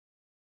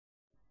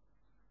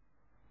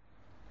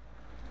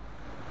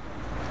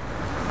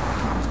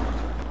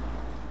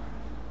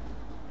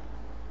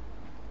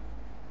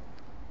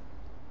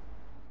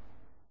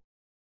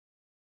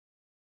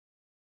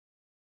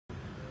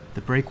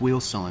The brake wheel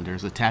cylinder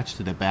is attached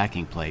to the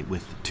backing plate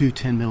with two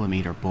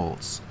 10mm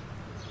bolts.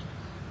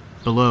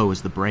 Below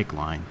is the brake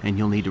line, and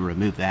you'll need to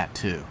remove that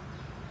too.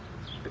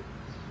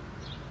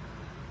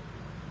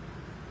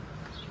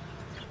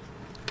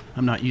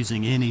 I'm not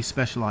using any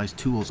specialized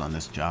tools on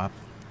this job.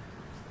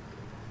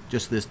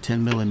 Just this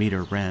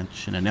 10mm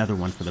wrench and another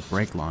one for the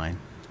brake line,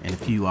 and a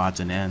few odds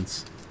and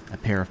ends, a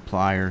pair of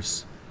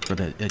pliers for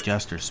the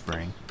adjuster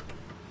spring.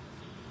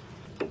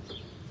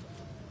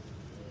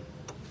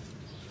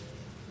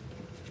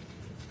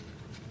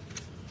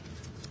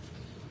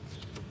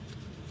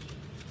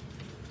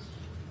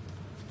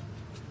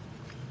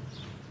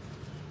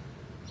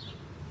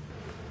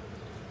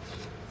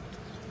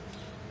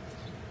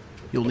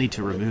 You'll need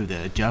to remove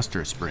the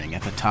adjuster spring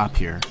at the top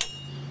here.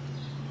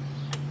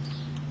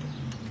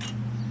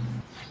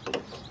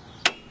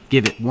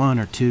 Give it 1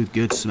 or 2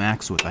 good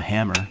smacks with a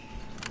hammer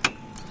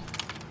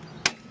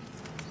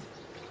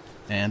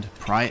and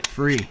pry it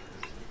free.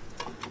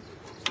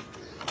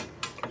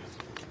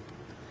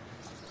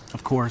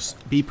 Of course,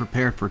 be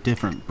prepared for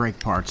different brake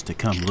parts to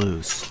come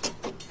loose.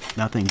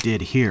 Nothing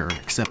did here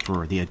except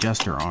for the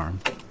adjuster arm.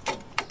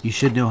 You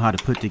should know how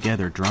to put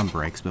together drum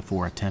brakes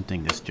before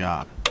attempting this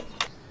job.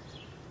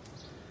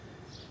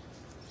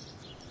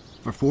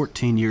 For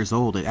 14 years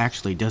old, it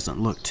actually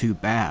doesn't look too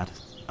bad.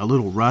 A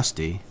little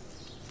rusty.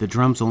 The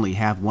drums only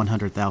have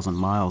 100,000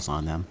 miles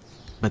on them,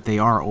 but they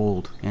are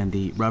old and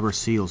the rubber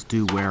seals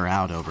do wear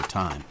out over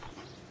time.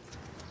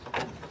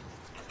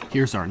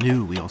 Here's our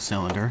new wheel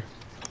cylinder.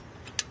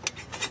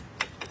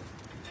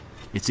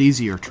 It's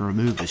easier to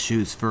remove the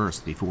shoes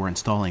first before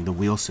installing the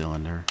wheel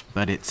cylinder,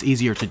 but it's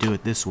easier to do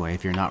it this way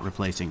if you're not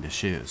replacing the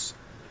shoes.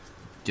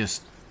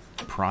 Just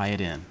pry it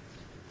in.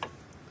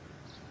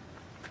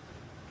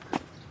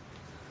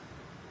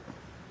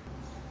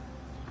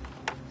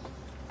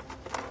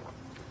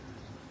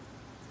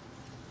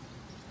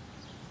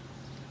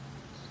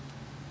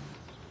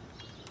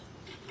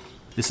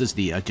 This is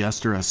the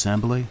adjuster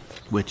assembly,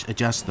 which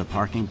adjusts the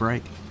parking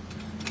brake.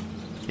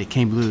 It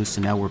came loose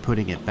and now we're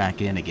putting it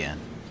back in again.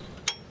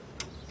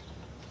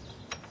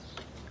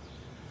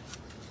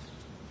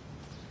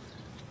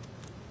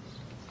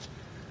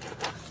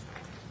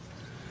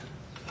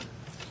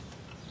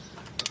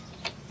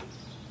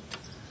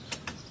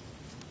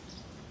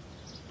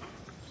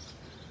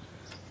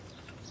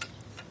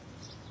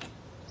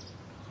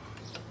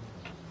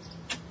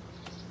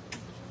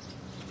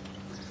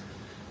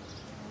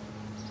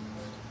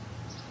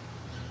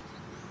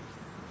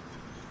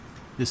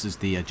 This is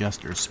the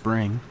adjuster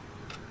spring.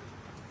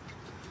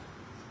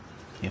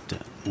 You have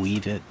to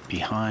weave it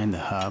behind the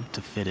hub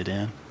to fit it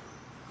in.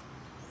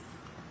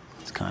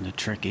 It's kind of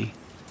tricky.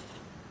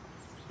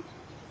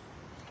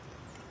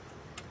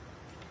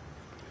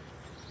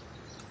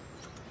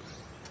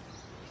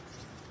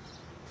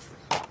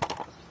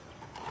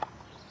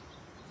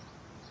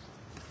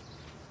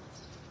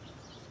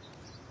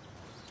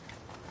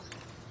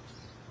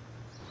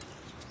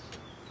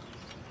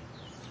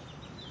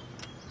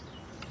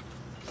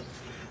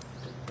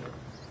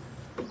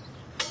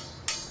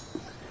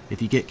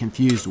 If you get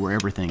confused where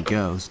everything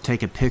goes,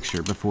 take a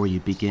picture before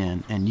you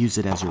begin and use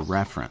it as your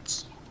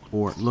reference,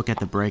 or look at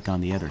the brake on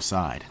the other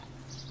side.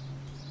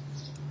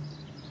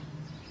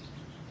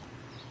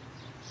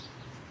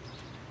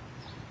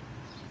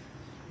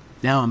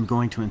 Now I'm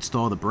going to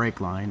install the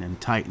brake line and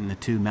tighten the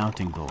 2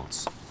 mounting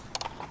bolts.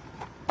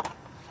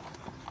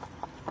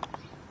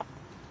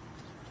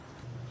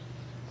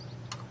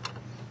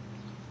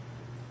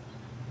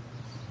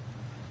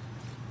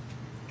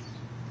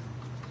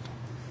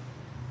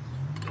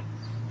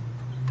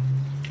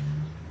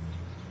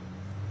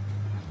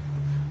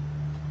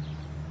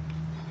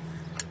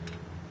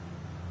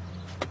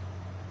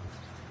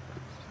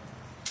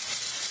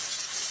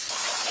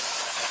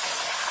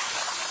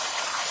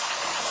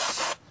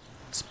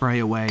 Spray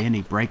away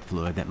any brake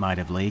fluid that might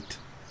have leaked,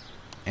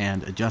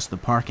 and adjust the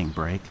parking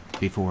brake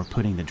before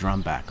putting the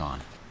drum back on.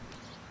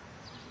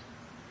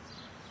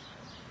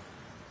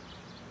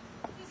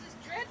 This is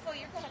dreadful,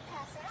 you're going to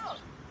pass out.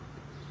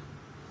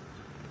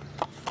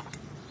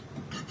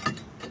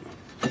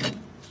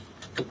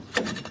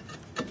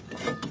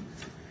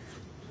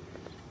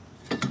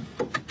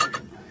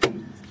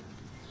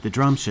 The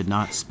drum should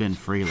not spin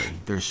freely.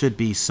 There should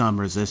be some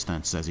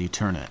resistance as you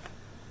turn it.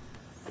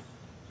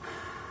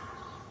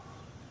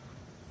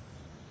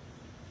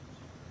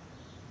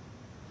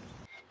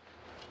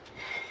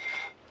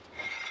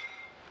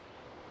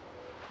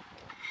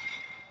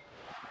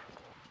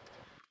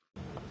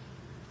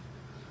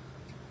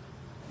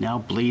 Now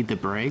bleed the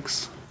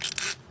brakes.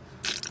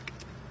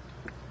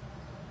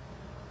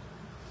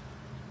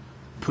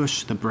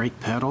 Push the brake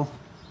pedal,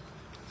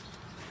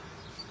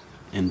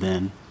 and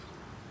then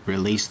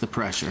release the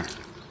pressure.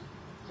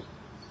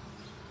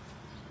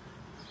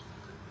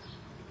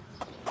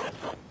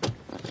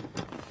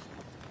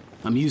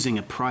 I'm using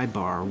a pry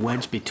bar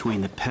wedged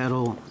between the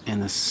pedal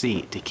and the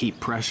seat to keep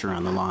pressure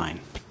on the line.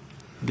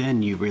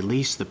 Then you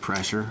release the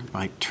pressure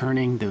by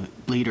turning the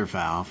bleeder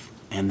valve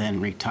and then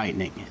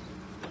retightening it.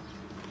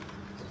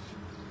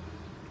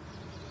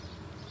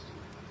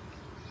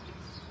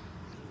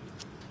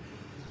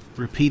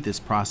 Repeat this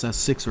process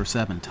 6 or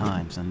 7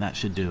 times and that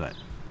should do it.